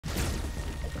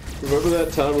Remember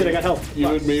that time when I got help. you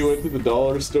and me went to the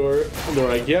dollar store and they're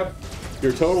like, "Yep,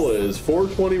 your total is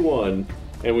 $4.21,"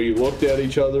 and we looked at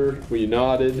each other, we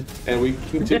nodded, and we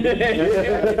continued.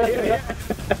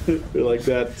 We're like,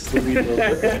 "That's the weed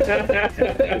number."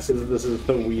 This is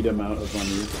the weed amount of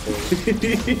money.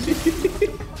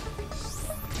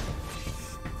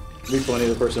 It'd be funny if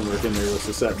the person working there was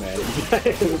just that mad.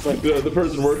 It was like The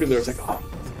person working there was like, "Oh,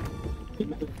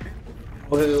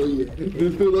 hell yeah!"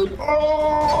 They're like,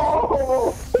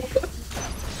 "Oh!"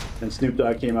 And Snoop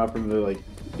Dogg came out from the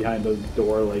behind the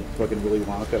door like fucking Willy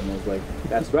Wonka and was like,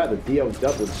 "That's right, the D.O.G.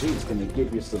 is gonna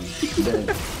give you some."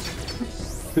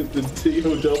 The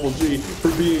T.O.G. for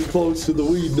being close to the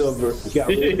weed number. Got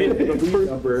rid of the weed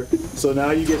number, so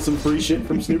now you get some free shit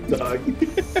from Snoop Dogg.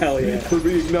 Hell yeah. For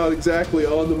being not exactly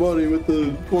on the money with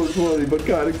the 420, but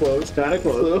kind of close. Kind of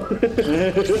close.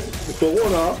 So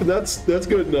one off, and that's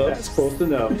good enough. That's close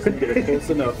enough. You get a close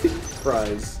enough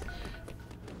prize.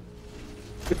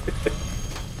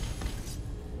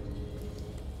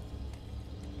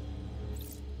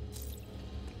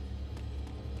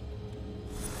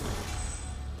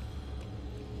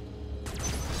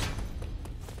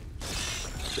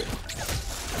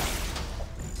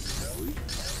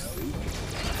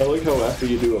 I like how after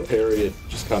you do a parry, it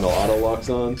just kind of auto locks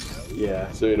on,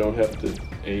 Yeah. so you don't have to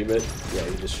aim it. Yeah,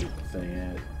 you just shoot the thing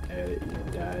at it and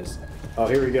it dies. Oh,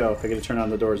 here we go. I gotta turn on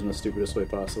the doors in the stupidest way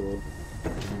possible.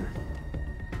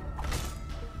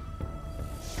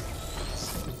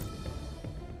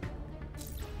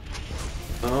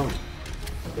 Oh,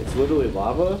 It's literally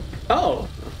lava. Oh, all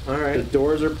The right.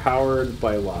 doors are powered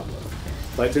by lava.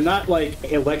 Like, they're not like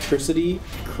electricity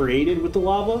created with the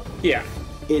lava. Yeah.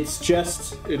 It's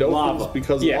just it opens lava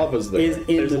because Yeah. lava's there. is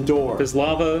in the door. There's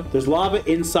lava. There's lava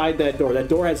inside that door. That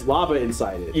door has lava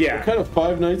inside it. What Yeah. kind of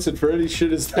Five Nights at Freddy's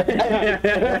shit is that?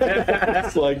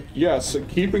 It's like, yes,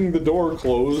 keeping the door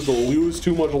closed will lose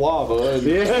too much lava and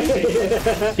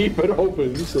keep it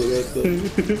open so that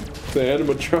the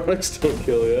animatronics don't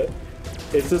kill you.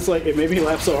 It's just like, it made me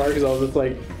laugh so hard because I was just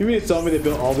like, you mean to tell me they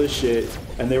built all this shit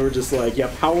and they were just like, yeah,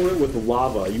 power it with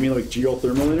lava. You mean like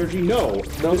geothermal energy? No,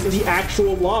 this is the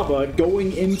actual lava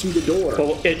going into the door.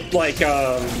 Well, it like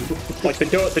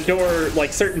the door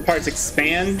like certain parts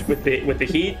expand with the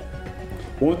heat.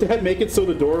 Won't that make it so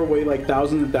the door weigh like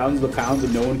thousands and thousands of pounds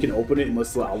and no one can open it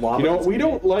unless lava? You know, is we in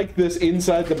don't like this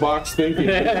inside the box thinking. You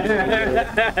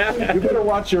better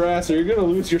watch your ass or you're gonna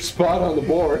lose your spot on the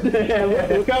board.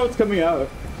 it. Look how it's coming out.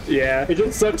 Yeah. It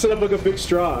just sucks it up like a big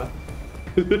straw.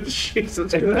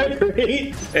 Jesus. Isn't that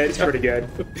great? It's pretty good.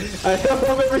 I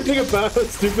love everything about how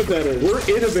stupid that is.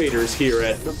 We're innovators here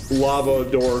at Lava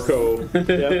Door Co.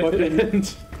 Yeah,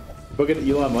 fucking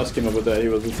Elon Musk came up with that. He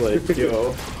was just like,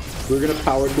 yo, we're gonna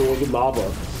power doors with lava.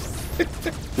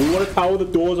 We want to power the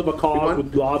doors of a car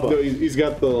with lava. No, he's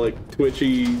got the like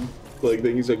twitchy like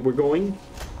thing. He's like, we're going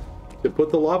to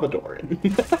put the lava door in.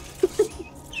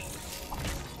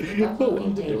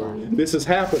 This is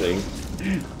happening.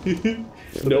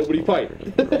 Nobody fight.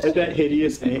 And that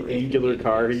hideous angular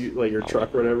car, like your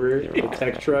truck or whatever, the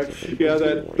tech truck. Yeah,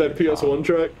 that PS1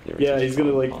 truck. Yeah, he's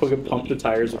gonna like fucking pump the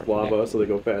tires with lava so they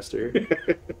go faster.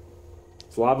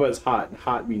 Lava is hot, and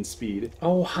hot means speed.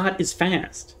 Oh, hot is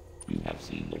fast. You have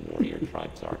seen the warrior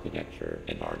tribe's architecture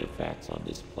and artifacts on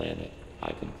this planet.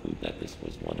 I conclude that this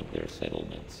was one of their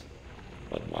settlements.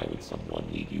 But why would someone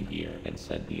lead you here and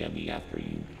send the enemy after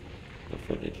you? The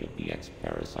footage of the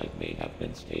X-Parasite may have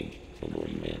been staged to lure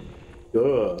you in.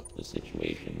 Duh. The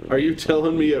situation... Are you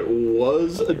telling me it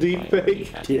was a deep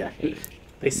fake? Yeah.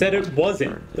 They said it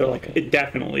wasn't. They're like, it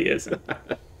definitely isn't.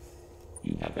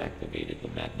 You have activated the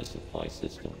magma supply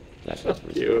system. That has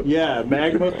you. Yeah,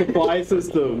 magma supply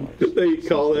system. They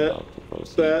call that.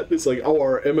 It's like, oh,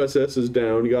 our MSS is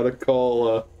down. You gotta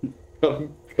call.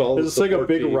 Call. It's just like a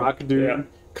big rock dude Yeah.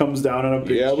 comes down on a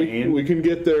big Yeah, chain. we can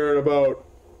get there in about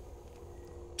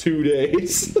 2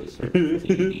 days.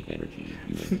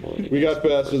 We got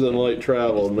faster than light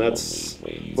travel, and that's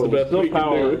the best No we can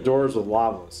power do. doors with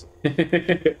lavas.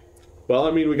 Well,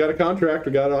 I mean, we got a contract.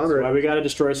 We got to honor Why it. we gotta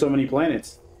destroy so many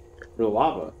planets for the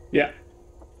lava? Yeah.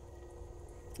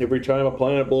 Every time a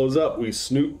planet blows up, we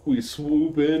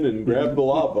swoop in and grab the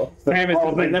lava. Famous Oh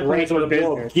is man, like that great planet's gonna for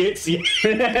blow up. business. Gets you.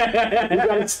 We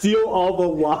gotta steal all the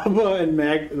lava and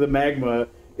the magma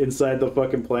inside the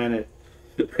fucking planet.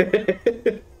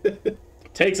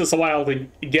 Takes us a while to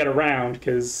get around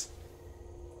because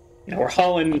we're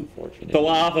hauling the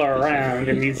lava around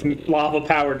in these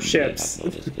lava-powered ships.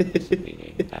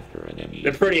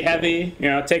 They're pretty heavy. You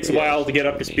know, it takes a while to get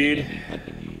up to speed.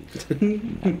 You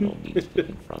have no means to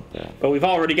confront that. But we've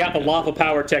already got the lava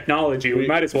power technology. We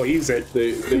might as well use it.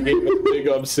 They gave us big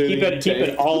obsidian Keep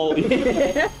it all.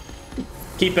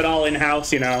 Keep it all in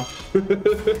house, you know.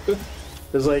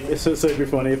 It's like it'd be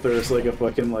funny if there's like a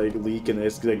fucking like leak and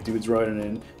there's like dudes running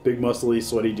in, big muscly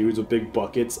sweaty dudes with big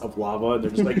buckets of lava and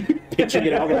they're just like pitching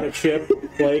it out on a ship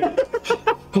like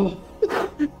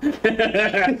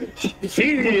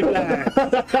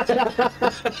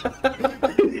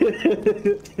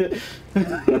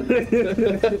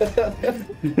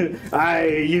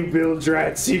Aye, you bilge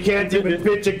rats, you can't even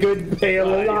pitch a good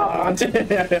pail of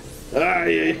lava.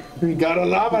 Aye, you got a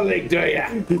lava lake, do ya?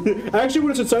 Actually,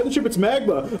 when it's inside the ship, it's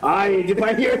magma. Aye, if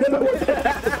I hear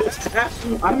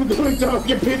that, I'm going to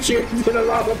fucking pitch you into the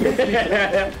lava pit.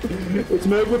 It's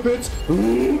magma pits.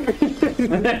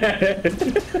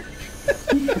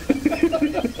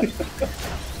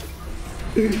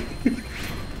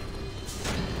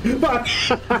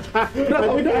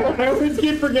 I always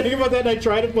keep forgetting about that. And I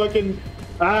try to fucking,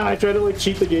 I try to like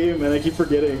cheat the game, and I keep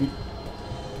forgetting.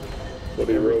 What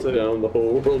he wrote down, the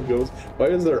whole world goes, why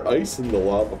is there ice in the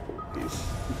lava place?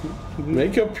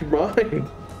 Make up your mind.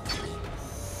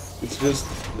 It's just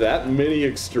that many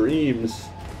extremes.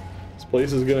 This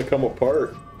place is gonna come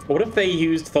apart. What if they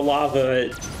used the lava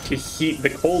to heat the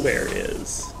cold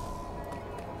areas?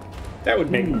 That would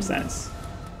make more sense.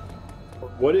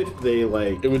 What if they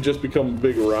like? It would just become a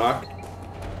big rock.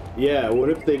 Yeah. What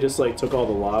if they just like took all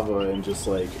the lava and just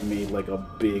like made like a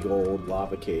big old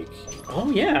lava cake?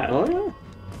 Oh yeah. Oh yeah.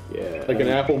 Yeah. Like an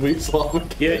Applebee's lava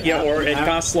cake. Yeah, or it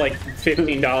costs like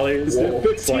 $15.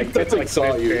 It's like That thing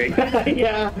saw this you. big.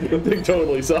 Yeah. The thing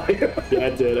totally saw you. Yeah, I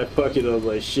did. I fucking was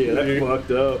like, shit, I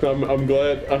fucked up. I'm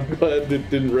glad it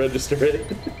didn't register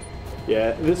it.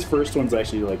 Yeah, this first one's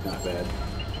actually like not bad.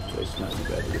 It's not too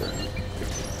bad either.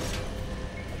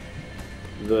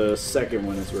 The second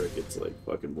one is where it gets like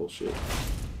fucking bullshit.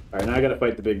 Alright, now I gotta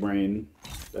fight the big brain.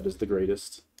 That is the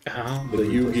greatest. Oh. The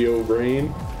Yu-Gi-Oh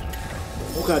brain.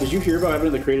 Oh god, did you hear about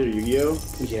having the creator of Yu-Gi-Oh?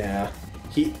 Yeah.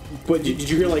 But did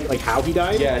you hear like how he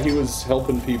died? Yeah, he was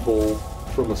helping people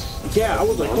from a. Yeah, I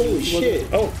was like, holy shit.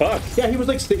 Oh fuck. Yeah, he was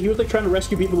like trying to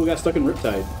rescue people who got stuck in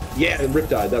Riptide. Yeah, and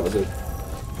Riptide, that was it.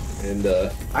 And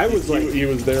I was like, he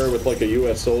was there with like a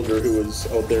U.S. soldier who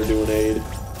was out there doing aid.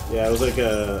 yeah, it was like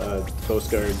a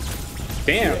Coast Guard.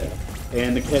 Damn. Yeah.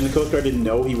 And the Coast Guard didn't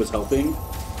know he was helping.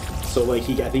 So like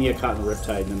I think he got caught in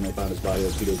Riptide and then they found his body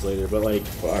like 2 days later. But like,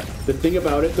 Fuck. the thing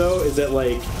about it though is that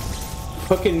like,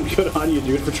 fucking good on you,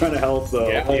 dude, for trying to help though.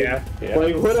 Yeah, like, yeah.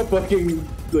 Like what a fucking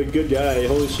like good guy.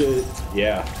 Holy shit.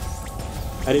 Yeah.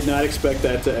 I did not expect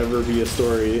that to ever be a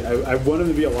story. I want him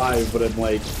to be alive, but I'm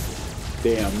like,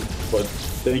 damn. But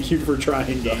thank you for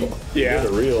trying though. Yeah. He did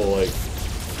a real like.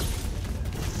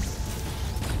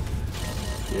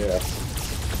 Yeah.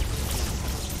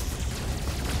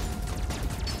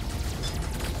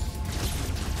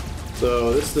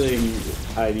 So this thing,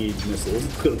 I need missiles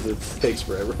because it takes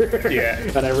forever. Yeah.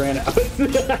 And I ran out.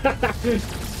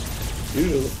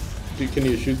 Can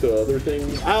you shoot the other thing?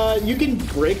 You can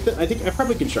break the. I think I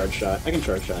probably can charge shot. I can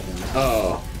charge shot him.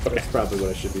 Oh. Okay. That's probably what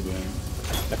I should be doing.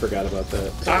 I forgot about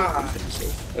that. Ah.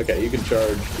 Okay, you can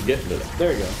charge to get into that.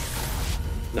 There you go.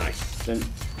 Nice. Then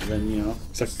you know,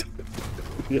 It's like,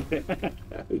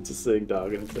 it's a sig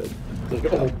dog in its head.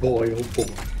 oh boy, oh boy.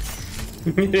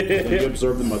 And you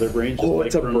absorb the mother brain. Just Oh, like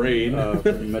it's a brain.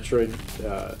 From Metroid,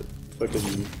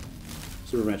 fucking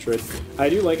Super Metroid. I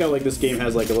do like how like this game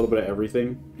has like a little bit of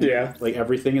everything. Yeah. Like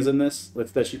everything is in this.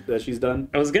 That she's done.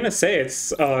 I was gonna say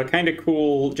it's kind of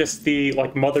cool. Just the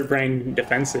like mother brain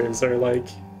defenses are like,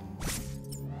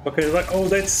 okay, like oh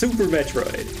that's Super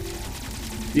Metroid.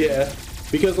 Yeah.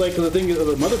 Because like the thing of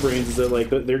the mother brains is that like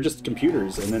they're just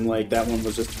computers, and then like that one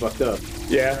was just fucked up.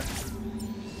 Yeah.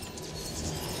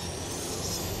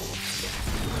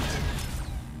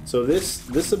 So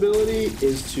this ability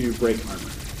is to break armor.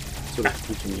 So that's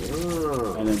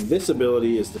and then this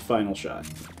ability is the final shot.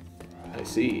 I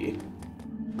see.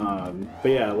 But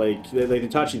yeah, like they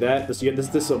taught you that. This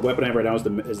weapon I have right now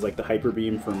is like the hyper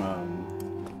beam from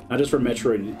not just from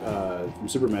Metroid, from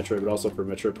Super Metroid, but also from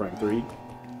Metroid Prime 3.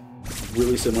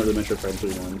 Really similar to the Metroid Prime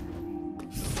 3 one.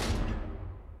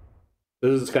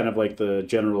 This is kind of like the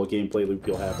general gameplay loop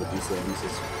you'll have with these things.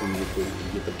 Is when you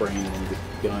get the brain and the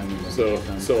gun. And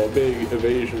So a big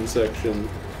evasion section,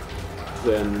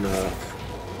 then the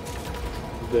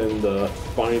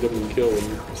find them and kill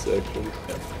them section.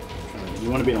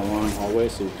 You want to be in a long hallway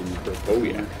so you can. Oh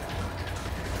yeah.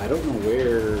 I don't know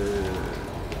where.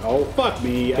 Oh fuck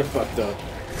me! I fucked up.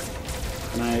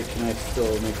 Can I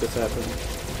still make this happen?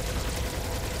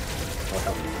 Oh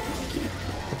hell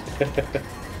no!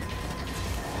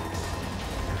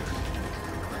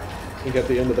 You got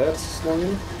the end of that slung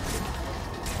in?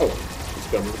 Oh, he's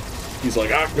coming. He's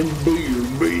like, I can be your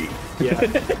bee. Yeah.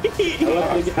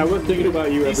 I was thinking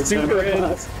about you every time.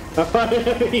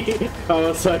 I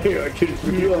was like, I can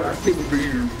be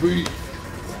your bee.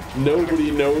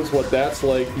 Nobody knows what that's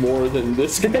like more than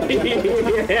this guy.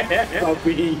 I'll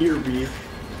be your bee.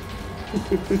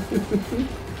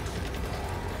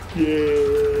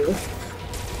 Yeah.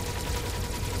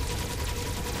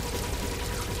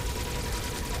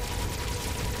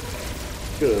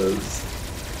 Because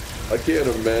I can't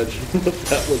imagine what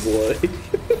that was like.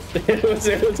 It was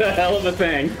a hell of a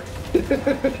thing.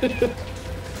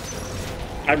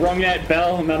 I rung that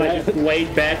bell and then I just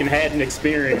laid back and had an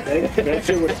experience. That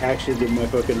shit would actually give my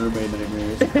fucking roommate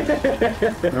nightmares.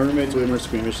 My roommate's way more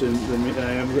squeamish than me.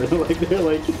 I am. Like they're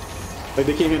like they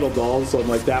can't handle dolls, so I'm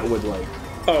like that would like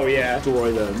oh yeah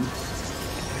destroy them.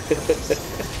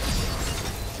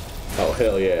 Oh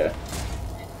hell yeah!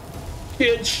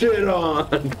 Get shit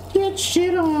on. Get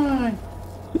shit on.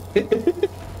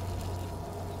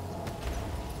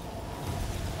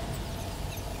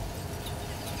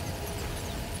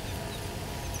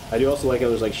 I do also like how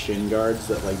there's like shin guards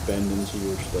that like bend into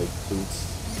your like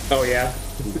boots. oh yeah.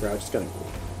 You crouch. It's kind of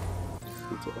cool.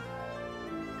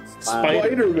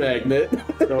 Spider magnet.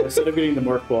 So instead of getting the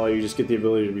morph ball, you just get the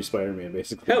ability to be Spider-Man,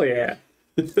 basically. Hell yeah.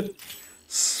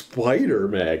 Spider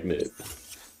magnet.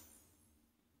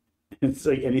 It's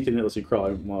like anything that lets you crawl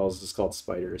on walls is just called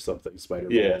spider or something.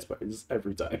 Spider-Man. Yeah. Spiders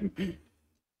every time.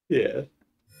 Yeah.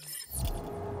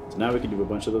 So now we can do a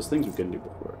bunch of those things we couldn't do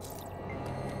before.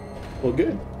 Well,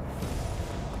 good.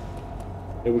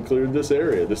 And we cleared this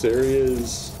area. This area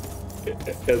is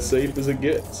as safe as it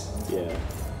gets. Yeah.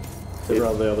 There are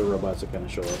all the other robots that kind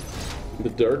of show up. The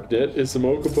dark debt is some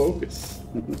Hocus Pocus.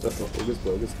 That's a Hocus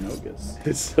Pocus Nogus.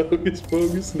 It's Hocus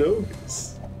Pocus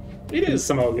Nogus. It is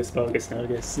some Hocus Pocus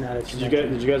Nogus. Now that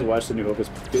Did you guys watch the new Hocus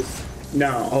Pocus?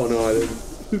 No. Oh no, I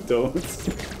didn't. Don't.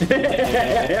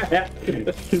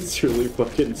 It's really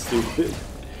fucking stupid.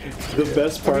 The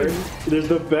best part, there's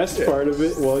the best part of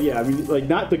it. Well, yeah, I mean, like,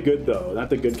 not the good, though.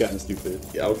 Not the good kind of stupid.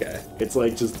 Yeah, okay. It's,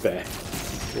 like, just bad.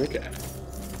 Okay.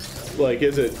 Like,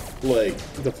 is it, like,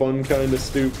 the fun kind of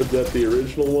stupid that the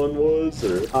original one was,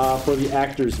 or? For the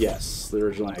actors, yes. The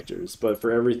original actors. But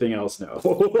for everything else, no.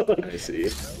 I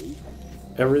see.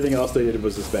 Everything else they did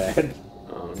was just bad.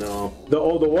 Oh, no. The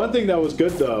one thing that was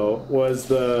good, though, was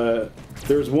there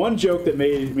was one joke that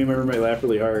made me and my roommate laugh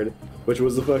really hard, which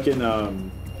was the fucking,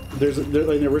 like in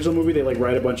the original movie, they like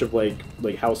ride a bunch of like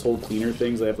household cleaner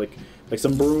things. They have like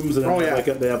some brooms and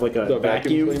they have like a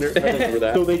vacuum cleaner. I remember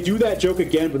that. So they do that joke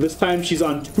again, but this time she's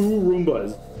on 2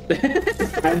 Roombas.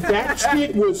 And that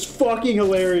shit was fucking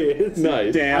hilarious.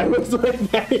 Nice. Damn. I was like,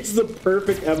 that is the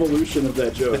perfect evolution of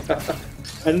that joke.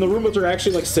 And the Roombas are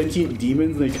actually like sentient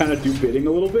demons, and they kind of do bidding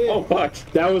a little bit. Oh fuck.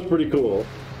 That was pretty cool.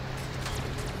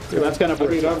 So that's kind of where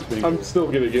I'm still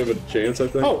gonna give it a chance, I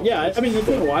think. Oh yeah, I mean, if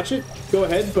you want to watch it, go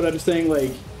ahead. But I'm saying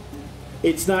like,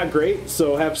 it's not great,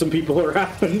 so have some people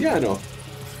around. Yeah, I know.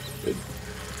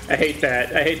 I hate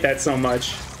that. I hate that so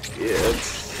much. Yeah,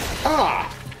 it's... Ah!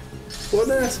 What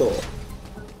an asshole.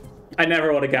 I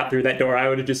never would have got through that door. I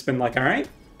would have just been like, all right.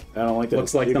 I don't like that.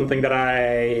 Looks like something that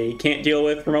I can't deal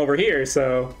with from over here,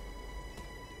 so...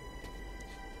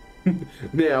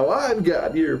 Now I've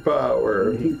got your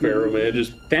power. Pharaoh Man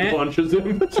just punches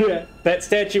him. Yeah, that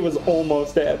statue was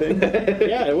almost stabbing.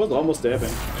 Yeah, it was almost stabbing.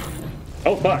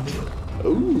 Oh fuck!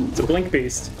 Ooh, it's a blink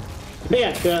beast.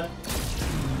 Yeah.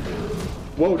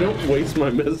 Whoa! Don't waste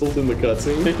my missiles in the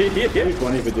cutscene. It'd be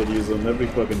funny if it did use them. That'd be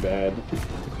fucking bad.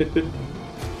 I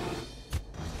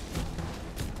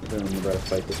don't remember how to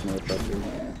fight this motherfucker.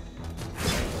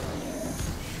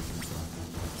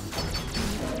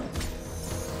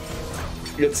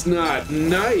 It's not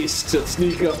nice to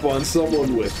sneak up on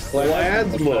someone with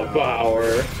plasma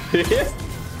power.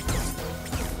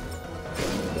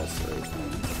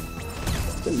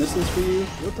 Been missiles for you?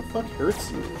 What the fuck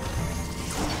hurts you?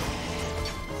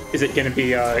 Is it gonna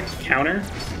be a counter?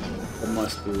 It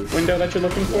must be. Window that you're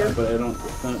looking for? Yeah, but I don't.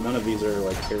 None of these are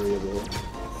like carryable.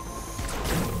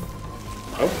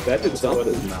 Oh, that did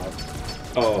something. His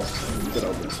mouth. Oh, It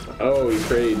opens. oh, he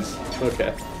trades.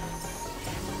 Okay.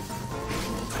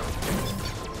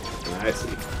 I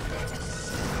see.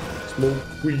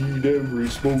 Smoke weed, every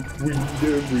smoke weed,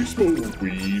 every smoke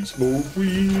weed, smoke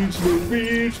weed, smoke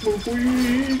weed, smoke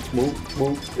weed,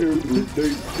 smoke every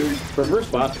day. For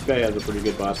first boss, this guy has a pretty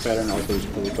good boss pattern. Also, he's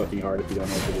really fucking hard if you don't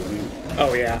know what you're doing.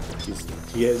 Oh yeah.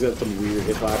 He has got some weird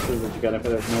hitboxes that you gotta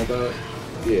know about.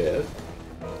 Yeah.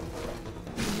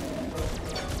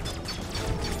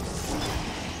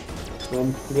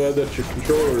 I'm glad that your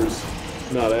controllers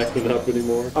not acting up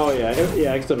anymore. Oh yeah,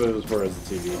 yeah. Except it was for as a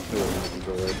TV. It wasn't a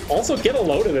controller. Also, get a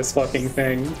load of this fucking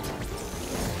thing.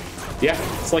 Yeah.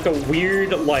 It's like a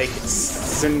weird, like,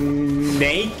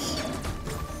 snake,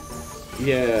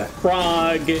 Yeah.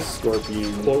 frog,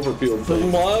 Scorpion. Cloverfield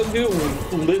thing. slug,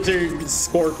 lizard,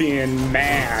 scorpion,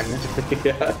 man.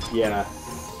 Yeah. Yeah.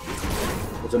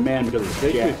 It's a man because it's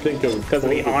Make me Jack. think of Because of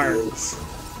the Cloverfield. arms.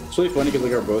 It's really funny because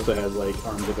like Barbosa has like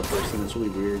arms like a person. It's really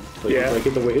weird. Like, Yeah. Like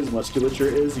the way his musculature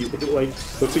is, he like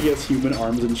looks like he has human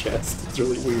arms and chest. It's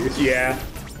really weird. Yeah.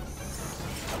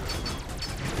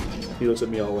 He looks at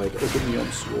me all like, look at me,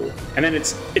 I'm swole. And then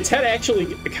its head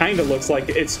actually kind of looks like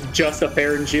it's just a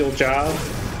pharyngeal jaw.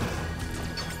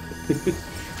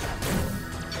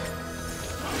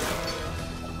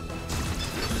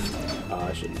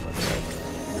 I shouldn't fuck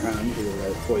that. I'm gonna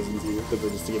let poisons you because we're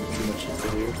just giving too much shit to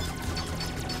do.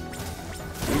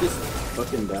 Can you just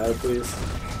fucking die, please?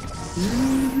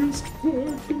 Just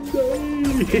fucking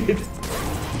died.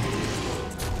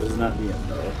 This is not the end,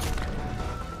 though.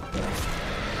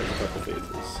 There's a couple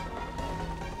phases.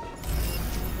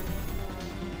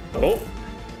 Oh.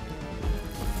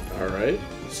 Alright,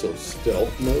 so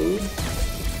stealth mode.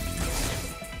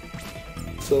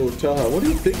 So, Taha, what do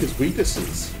you think his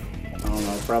weaknesses? I don't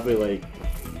know, probably like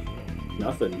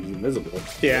nothing. He's invisible.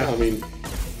 Yeah. I mean,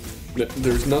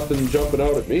 there's nothing jumping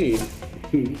out at me.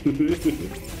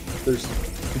 There's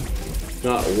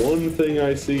not one thing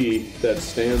I see that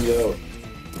stands out.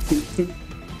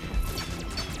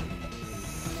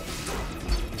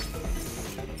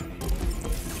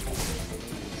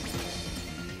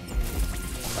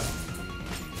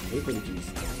 I think he's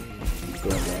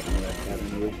going back into that cabin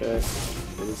really fast.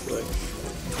 It is like...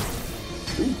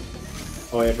 Ooh.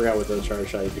 Oh, I forgot with the charge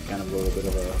shot, you could kind of roll a bit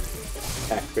of a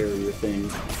attack barrier thing.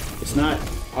 It's not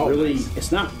really, nice.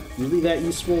 it's not really that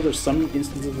useful. There's some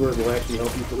instances where it will actually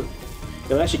help you.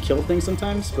 It'll actually kill things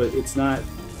sometimes, but it's not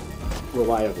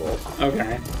reliable.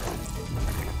 Okay.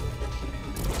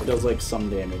 It does like some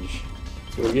damage.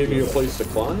 So we gave you a place to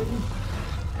climb?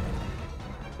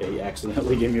 Yeah, he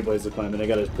accidentally gave me a place to climb, and I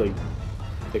gotta play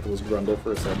Pickles Grundle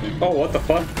for a second. Oh, what the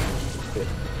fuck?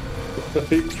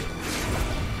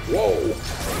 Whoa!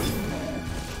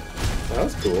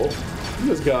 That's cool. You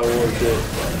just gotta work it.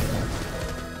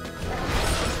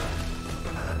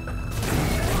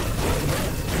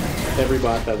 Every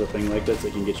bot has a thing like this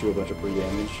that can get you a bunch of free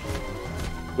damage.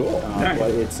 Cool. Nice.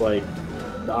 But it's like,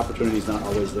 the opportunity's not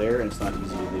always there, and it's not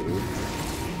easy to do.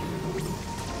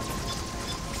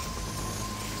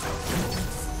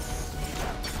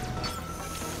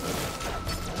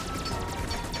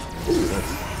 Ooh,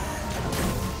 that's...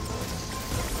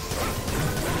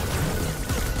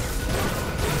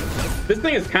 This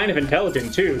thing is kind of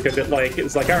intelligent too, because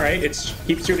it's like, all right, it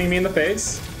keeps shooting me in the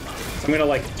face. So I'm gonna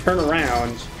like turn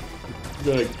around. I'm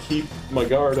gonna keep my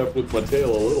guard up with my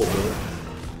tail a little bit.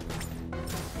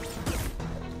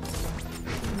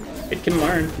 It can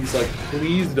learn. He's like,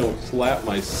 please don't slap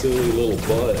my silly little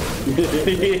butt.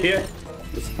 Yeah.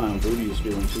 This clown booty is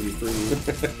feeling pretty free.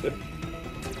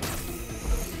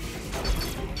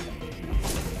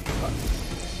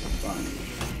 Fine.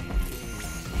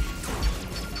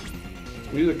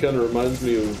 Music kind of reminds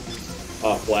me of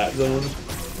Flat Zone.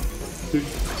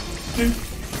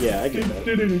 Yeah, I get that.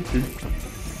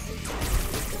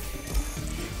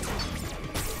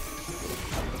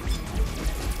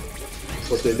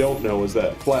 What they don't know is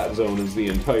that Flat Zone is the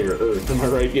entire Earth. Am I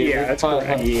right, Gabe? Yeah, that's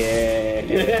correct.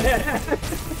 Yeah.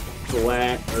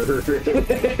 Flat Earth.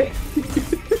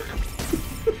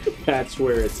 That's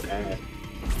where it's at.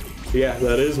 Yeah,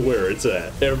 that is where it's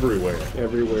at. Everywhere.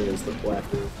 Everywhere is the flat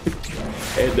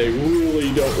Earth. And they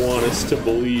really don't want us to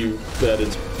believe that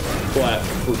it's flat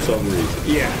for some reason.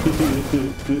 Yeah.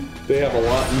 They have a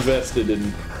lot invested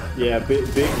in... Yeah, big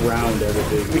round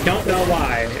everything. We don't know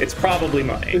why. It's probably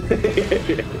money. So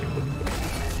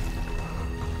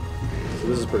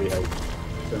this is pretty hype.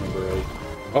 If I remember right.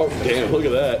 Oh, damn, look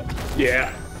at that.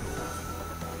 Yeah.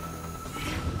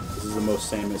 This is the most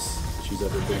Samus she's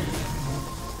ever been.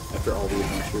 After all the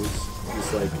adventures.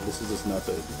 It's like, this is just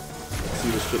nothing. I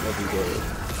see this shit every day.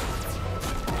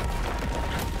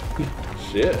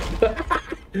 Shit.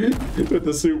 With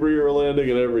the superhero landing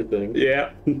and everything.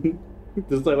 Yeah.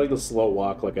 This is like the slow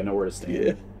walk, like I know where to stand.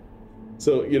 Yeah.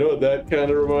 So, you know what that kind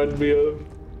of reminds me of?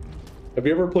 Have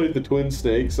you ever played the Twin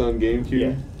Snakes on GameCube?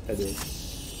 Yeah, I did.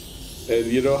 And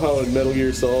you know how in Metal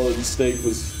Gear Solid, Snake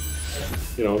was,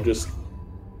 you know, just...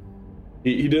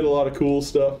 He did a lot of cool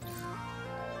stuff.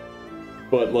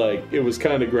 But, like, it was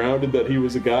kind of grounded that he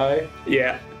was a guy.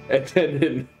 Yeah. And then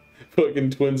in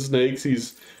fucking Twin Snakes,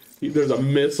 he's there's a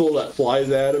missile that flies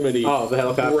at him, and he the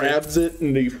helicopter grabs it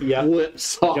and he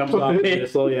flips off. jumps off the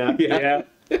missile. Yeah. Yeah.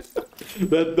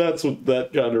 That's what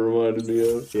that kind of reminded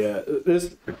me of. Yeah.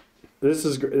 This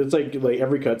is it's like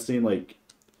every cutscene like.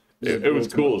 It was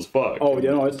cool as fuck. Oh,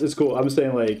 yeah, no, it's cool. I'm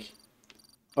saying like,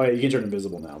 oh yeah, you can turn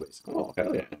invisible now, basically. Oh,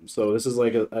 hell yeah. So this is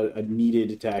like a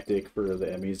needed tactic for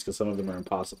the enemies because some of them are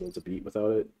impossible to beat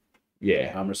without it.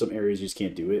 Yeah. There's some areas you just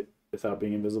can't do it without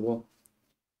being invisible.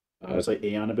 It's like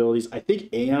Aeon abilities. I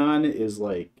think Aeon is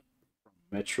like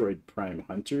Metroid Prime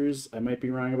Hunters. I might be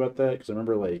wrong about that because I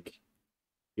remember like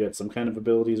you had some kind of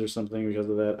abilities or something because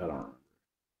of that. I don't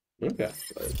remember. Okay.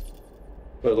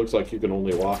 But it looks like you can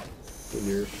only walk when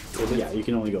you're... Yeah, you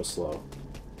can only go slow.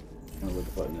 I'm gonna look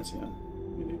at the button is, yeah.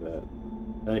 You can do that.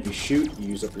 And if you shoot, you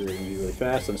use up your energy really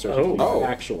fast and it starts with your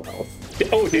actual health.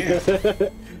 Oh, damn.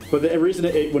 But the reason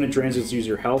when it transits use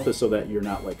your health is so that you're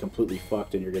not like completely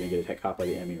fucked and you're gonna get caught by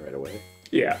the enemy right away.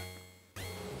 Yeah.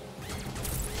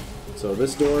 So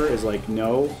this door is like,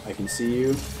 no, I can see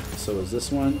you. So is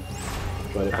this one.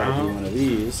 But if I do one of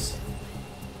these...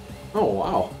 Oh,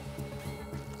 wow.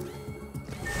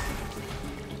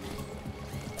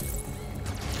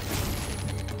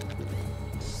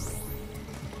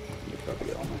 Probably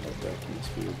get all my health back from this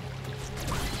speed.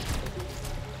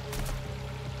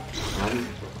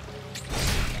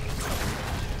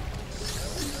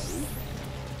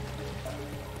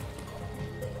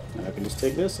 And I can just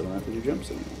take this, I don't have to do jumps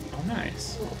anymore. Oh,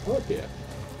 nice. Oh, fuck yeah.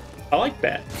 I like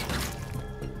that.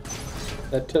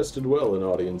 That tested well in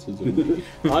audiences.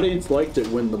 Audience liked it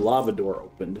when the lava door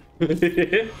opened. Look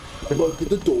at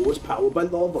the door was powered by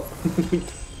lava.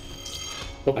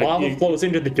 The lava flows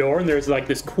into the door, and there's like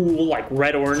this cool, like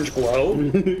red-orange glow.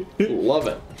 Love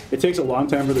it. It takes a long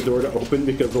time for the door to open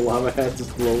because the lava has to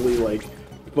slowly, like,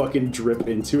 fucking drip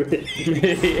into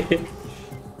it.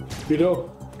 You know,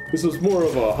 this was more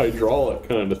of a hydraulic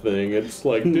kind of thing. It's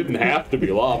like, didn't have to be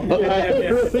lava.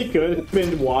 It really could have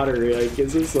been water. Like,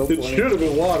 this is so funny. It should have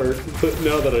been water, but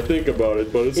now that I think about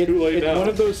it, but it's too late it's now. one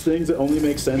of those things that only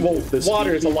makes sense. Well, if this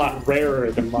water is a lot rarer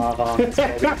than lava on this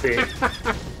movie.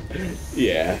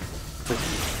 Yeah.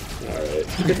 Alright.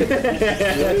 What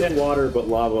is water but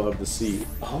lava of the sea?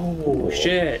 Oh,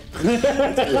 shit.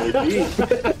 That's really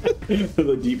deep.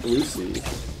 The deep blue sea.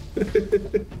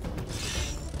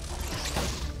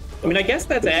 I mean, I guess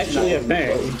that's actually a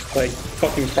thing. Like,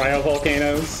 fucking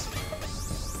cryovolcanoes.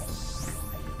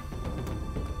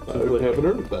 I really haven't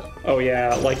heard of that. Oh,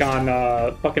 yeah, like on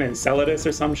fucking Enceladus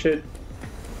or some shit.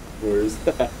 Where's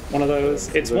that? One of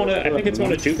those. It's one of, I think it's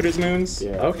one of Jupiter's moons.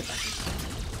 Yeah. Okay.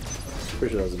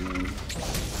 Pretty sure that was a moon.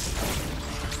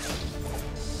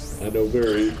 I know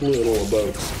very little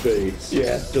about space.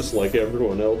 Yeah. Just like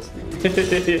everyone else.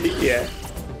 Yeah.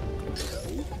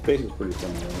 Space is pretty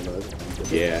fun.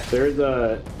 Though, Yeah. there's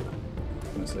a.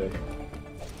 I'm gonna say.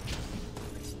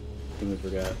 I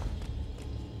forgot.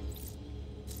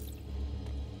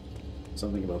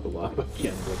 Something about the lava. I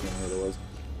can't remember what it was.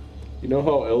 You know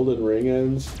how Elden Ring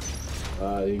ends?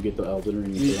 You get the Elden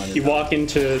Ring. You, You walk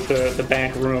into the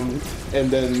back room.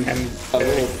 And then a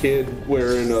little kid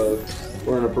wearing a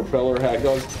propeller hat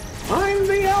goes, "I'm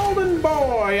the Elden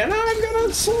Boy, and I'm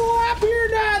gonna slap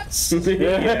your nuts!"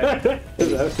 Yeah.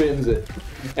 That spins it.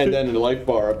 And then the life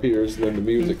bar appears, and then the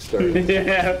music starts.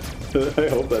 Yeah. I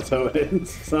hope that's how it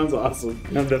ends. Sounds awesome.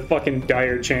 And the fucking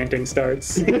dire chanting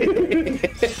starts.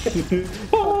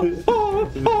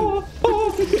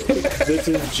 This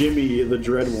is Jimmy, the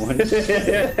Dread One.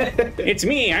 It's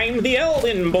me, I'm the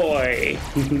Elden Boy.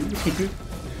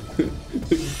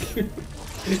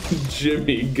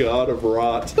 Jimmy, God of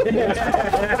Rot.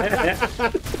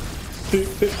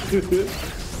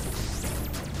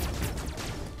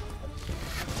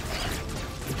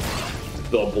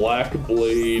 The Black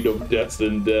Blade of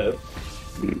Destined Death.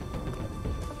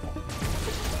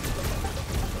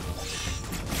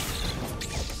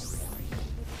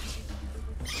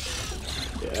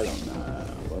 Yeah, I don't know.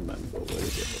 What am I going to go?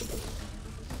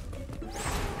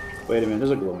 Wait a minute,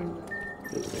 there's a glowing.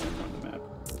 There's a glowing on the map.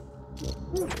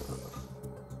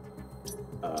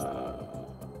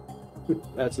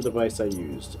 That's the device I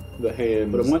used. The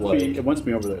hand, But it wants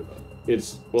me over there though.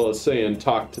 it's saying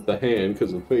talk to the hand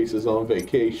because the face is on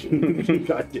vacation.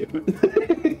 God damn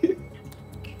it.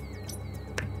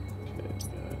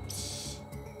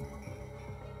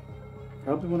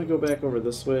 Probably want to go back over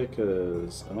this way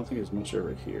because I don't think there's much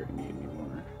over here I need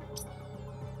anymore.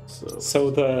 So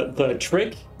the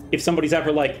trick, if somebody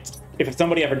ever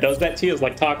does that to you, is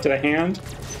like talk to the hand.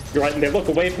 You're right, and they look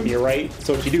away from you, right?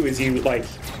 So what you do is you like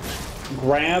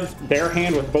grab their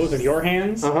hand with both of your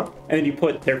hands, and then you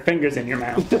put their fingers in your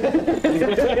mouth.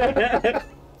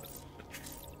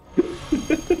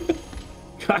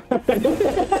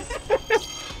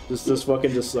 Just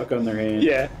fucking just suck on their hand.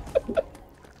 Yeah.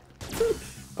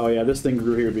 Oh yeah, this thing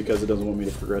grew here because it doesn't want me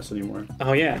to progress anymore.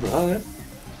 Oh yeah.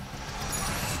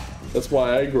 That's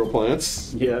why I grow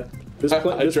plants. Yeah.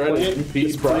 I tried to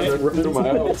impede progress into my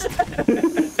house.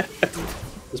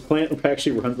 This plant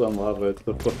actually runs on lava. It's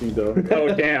the fucking dumb.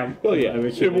 Oh damn. Oh yeah, I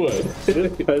mean, it would.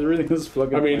 Everything this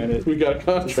fucking planet we got a is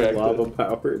contract. lava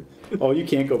powered. Oh, you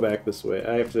can't go back this way.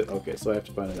 I have to. Okay, so I have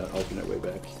to find an alternate way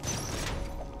back.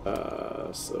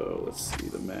 So let's see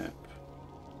the map.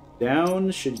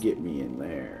 Down should get me in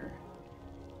there.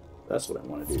 That's what I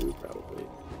want to do, probably.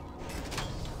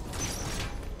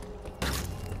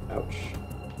 Ouch.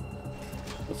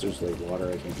 Unless there's like water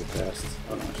I can't get past.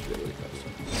 Oh no, I should get really past.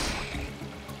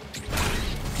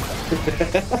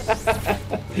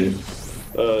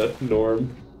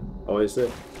 Norm. Oh, is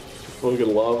it? Look at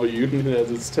Lava Union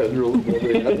has its tendrils.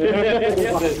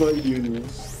 Lava Union.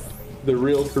 The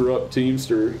real corrupt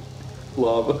Teamster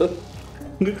lava.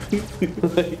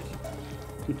 Like,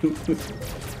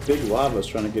 Big lava's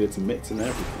trying to get its mitts and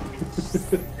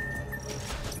everything.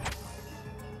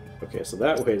 Okay, so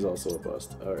that way is also a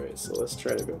bust. Alright, so let's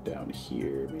try to go down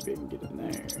here. Maybe I can get in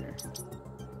there.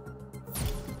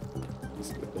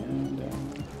 Let's go down,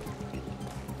 down.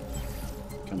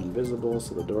 Become invisible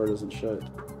so the door doesn't shut.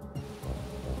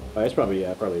 Oh, it's probably,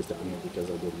 yeah, probably is down here because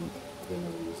I didn't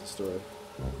ever use the store.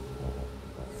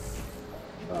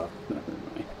 Oh, never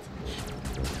mind.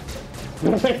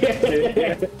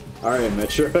 Alright,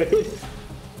 Metroid.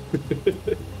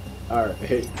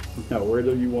 Alright, now where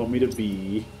do you want me to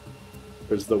be?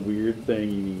 There's the weird thing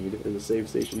you need. There's a save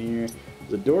station here.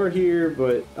 There's a door here,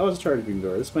 but... Oh, it's a charging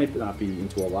door. This might not be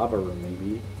into a lava room,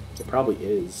 maybe. It probably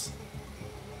is.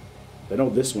 I know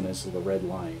this one is, so the red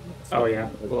line. Oh, yeah.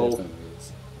 Well,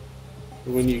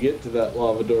 when you get to that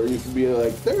lava door, you can be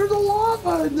like, there's a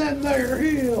lava and then there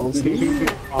is.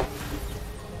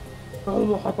 The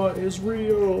lava is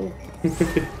real.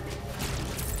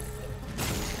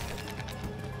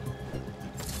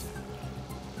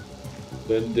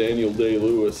 Then Daniel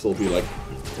Day-Lewis will be like,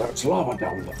 that's lava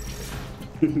down there.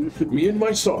 Me and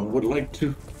my son would like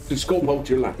to scope out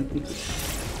your land.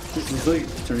 It's like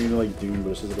turning into like Doom, but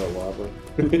it's just about lava.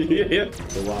 Yeah.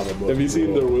 The lava book. Have you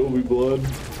seen There Will Be Blood?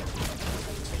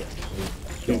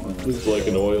 It's like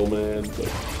an oil man, but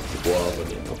it's lava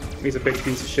now. He's a big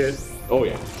piece of shit. Oh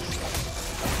yeah.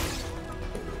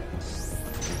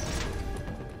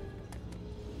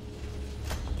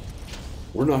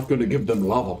 We're not going to give them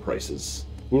lava prices.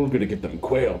 We're going to give them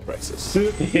quail prices.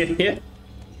 Yeah.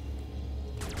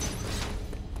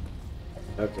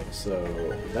 Okay, so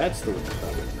that's the one I'm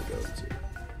probably gonna go to.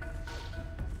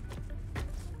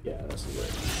 Yeah, that's the way.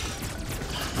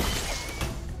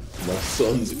 My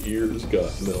son's ears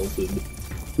got melted.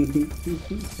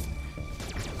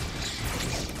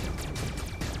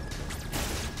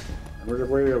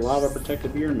 Where your lava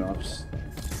protective ear muffs.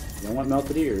 You don't want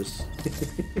melted ears.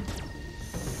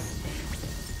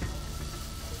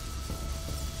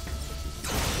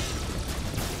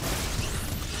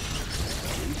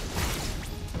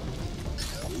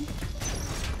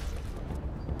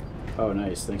 Oh,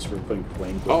 nice. Thanks for putting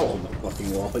flamethrowers on the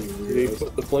fucking wall. They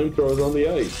put the flamethrowers on the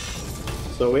ice.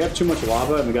 So we have too much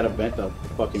lava and we gotta vent the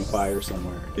fucking fire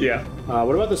somewhere. Yeah.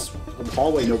 What about this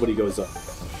hallway nobody goes up?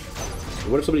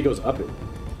 What if somebody goes up it?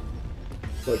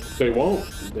 Like, they won't.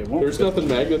 They won't. There's nothing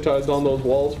magnetized on those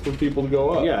walls for people to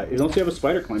go up. Yeah, unless you have a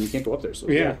spider climb, you can't go up there. So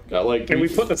Yeah. Like, And we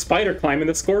put the spider climb in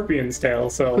the scorpion's tail,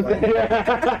 so like,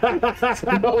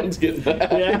 no one's getting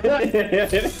that.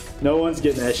 Yeah. No one's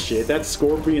getting that shit. That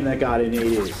scorpion that got in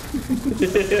here.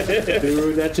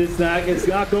 Dude, that's just not, it's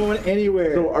not going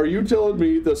anywhere. So are you telling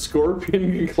me the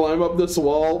scorpion can climb up this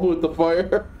wall with the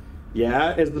fire?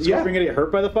 Yeah, is the scorpion gonna get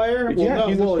hurt by the fire? Well, Yeah, no,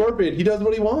 he's a scorpion. He does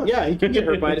what he wants. Yeah, he can get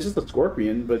hurt by it. It's just a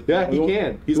scorpion, but Yeah, he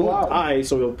can. He's he won't allowed. die,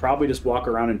 so he'll probably just walk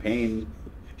around in pain.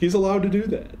 He's allowed to do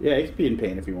that. Yeah, he can be in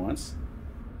pain if he wants.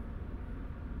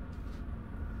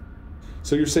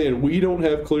 So you're saying we don't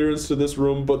have clearance to this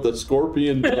room, but the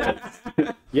scorpion does?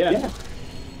 Yeah.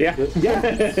 yeah.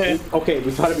 Okay, we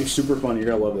thought it'd be super funny.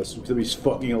 You're gonna love this. It'd be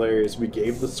fucking hilarious. We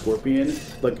gave the scorpion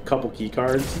like a couple key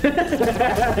cards, and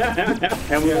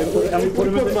we put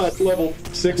him in at level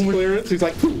 6 clearance. He's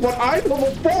like, but I'm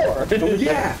level 4.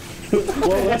 Yeah.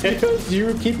 Well, that's because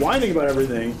you keep whining about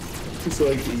everything. It's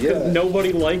like, yeah.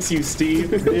 Nobody likes you,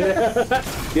 Steve.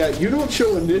 Yeah, you don't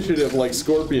show initiative like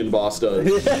Scorpion Boss does.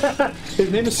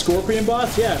 His name is Scorpion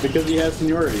Boss? Yeah, because he has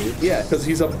seniority. Yeah, because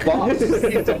he's a boss.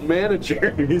 He's a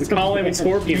manager. He's calling him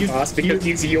Scorpion Boss because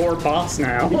he's your boss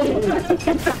now.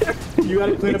 You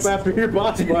gotta clean up after your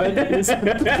boss, bud. He just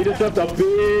left a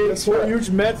big, huge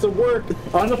mess of work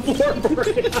on the floor.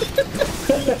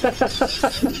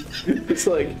 It's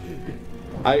like,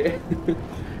 I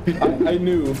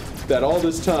knew that all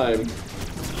this time,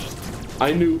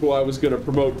 I knew who I was going to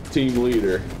promote team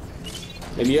leader.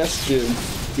 And yes, Jim,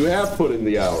 you have put in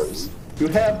the hours. You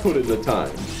have put in the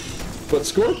time. But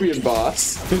Scorpion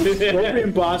Boss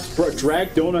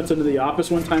dragged donuts into the office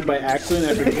one time by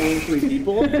accident after killing 3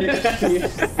 people.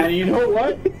 And you know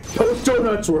what? Those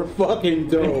donuts were fucking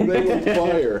dope. They were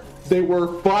fire. They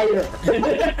were fire.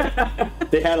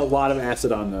 They had a lot of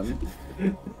acid on them.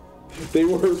 They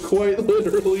were quite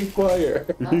literally fire.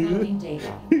 Uploading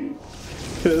data.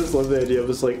 I just love the idea of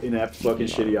this like inept fucking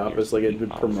shitty office, like it had been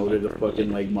promoted a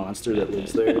fucking like monster that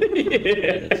lives there.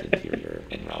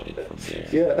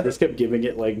 Yeah, just kept giving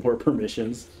it like more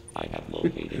permissions. I have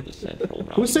located the central.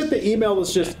 Who sent the email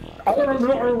that's just I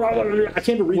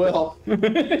can't read. Well,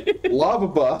 Lava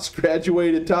Boss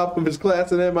graduated top of his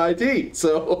class at MIT,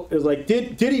 so it was like,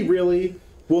 did he really?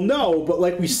 Well, no, but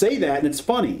like we say that and it's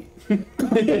funny.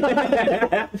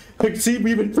 Like, see,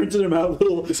 we even printed him out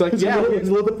little. It's like, yeah,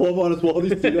 his little diploma on his wall.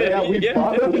 Yeah, we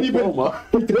bought it. He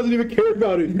doesn't even care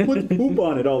about it. He puts poop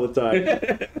on it all the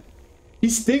time. He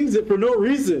stings it for no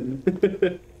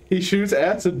reason. He shoots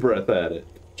acid breath at it.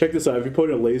 Check this out. If you put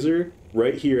in a laser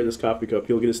right here in this coffee cup,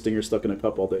 he'll get a stinger stuck in a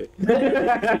cup all day.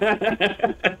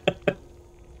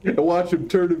 And watch him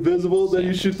turn invisible, then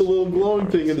you shoot the little glowing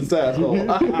thing in his asshole. You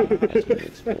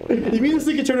mean this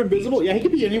thing can turn invisible? Yeah, he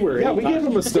could be anywhere. Yeah, we gave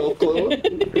him a stealth clone.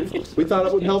 We thought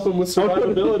it would help him with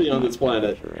survivability on this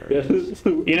planet.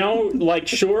 You know, like,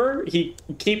 sure, he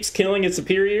keeps killing his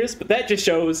superiors, but that just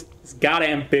shows he's got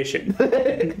ambition.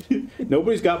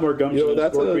 Nobody's got more gumption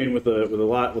than Scorpion with a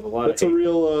lot That's of a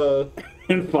real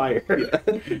and fire. Yeah.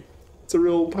 It's a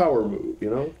real power move,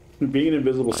 you know? Being an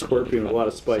invisible Scorpion with a lot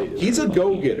of spite. He's a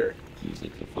go-getter.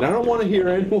 And I don't want to hear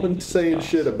anyone saying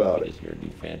shit about it. Your new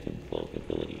Phantom Cloak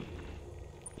ability.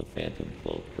 The Phantom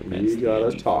Cloak You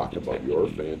gotta talk about your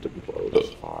Phantom Cloak.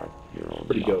 Your only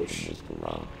Pretty option gauche. was to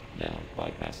run. Now,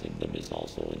 bypassing them is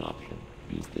also an option.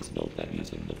 Use this note that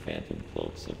using the Phantom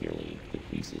Cloak severely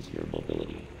decreases your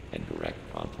mobility, and direct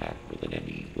contact with an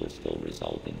enemy will still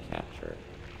result in capture.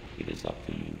 It is up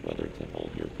to you whether to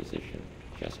hold your position.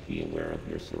 Just be aware of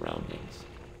your surroundings.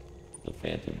 The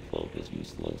Phantom Cloak is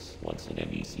useless. Once an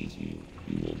enemy sees you,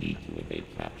 you will need to evade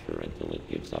capture until it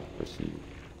gives up pursuit.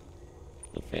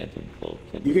 The Phantom Cloak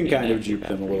can You can remain kind of active juke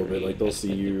them a little after bit, like they'll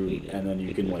see you, depleted. and then you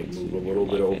It can will like consume move a little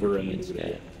your bit life over and energy then move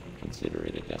it instead. Consider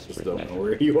it a desperate Just don't know measure.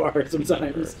 where you are sometimes.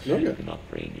 Remember, Okay. you cannot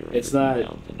drain your It's energy not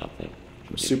down to nothing.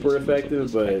 super Judicious use of effective,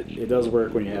 this but technique it does will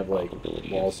work when you improve have your like probability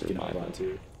of walls you can hold survival. on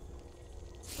to.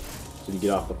 So when you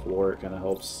get off the floor, it kind of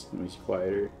helps. It makes you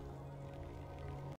quieter.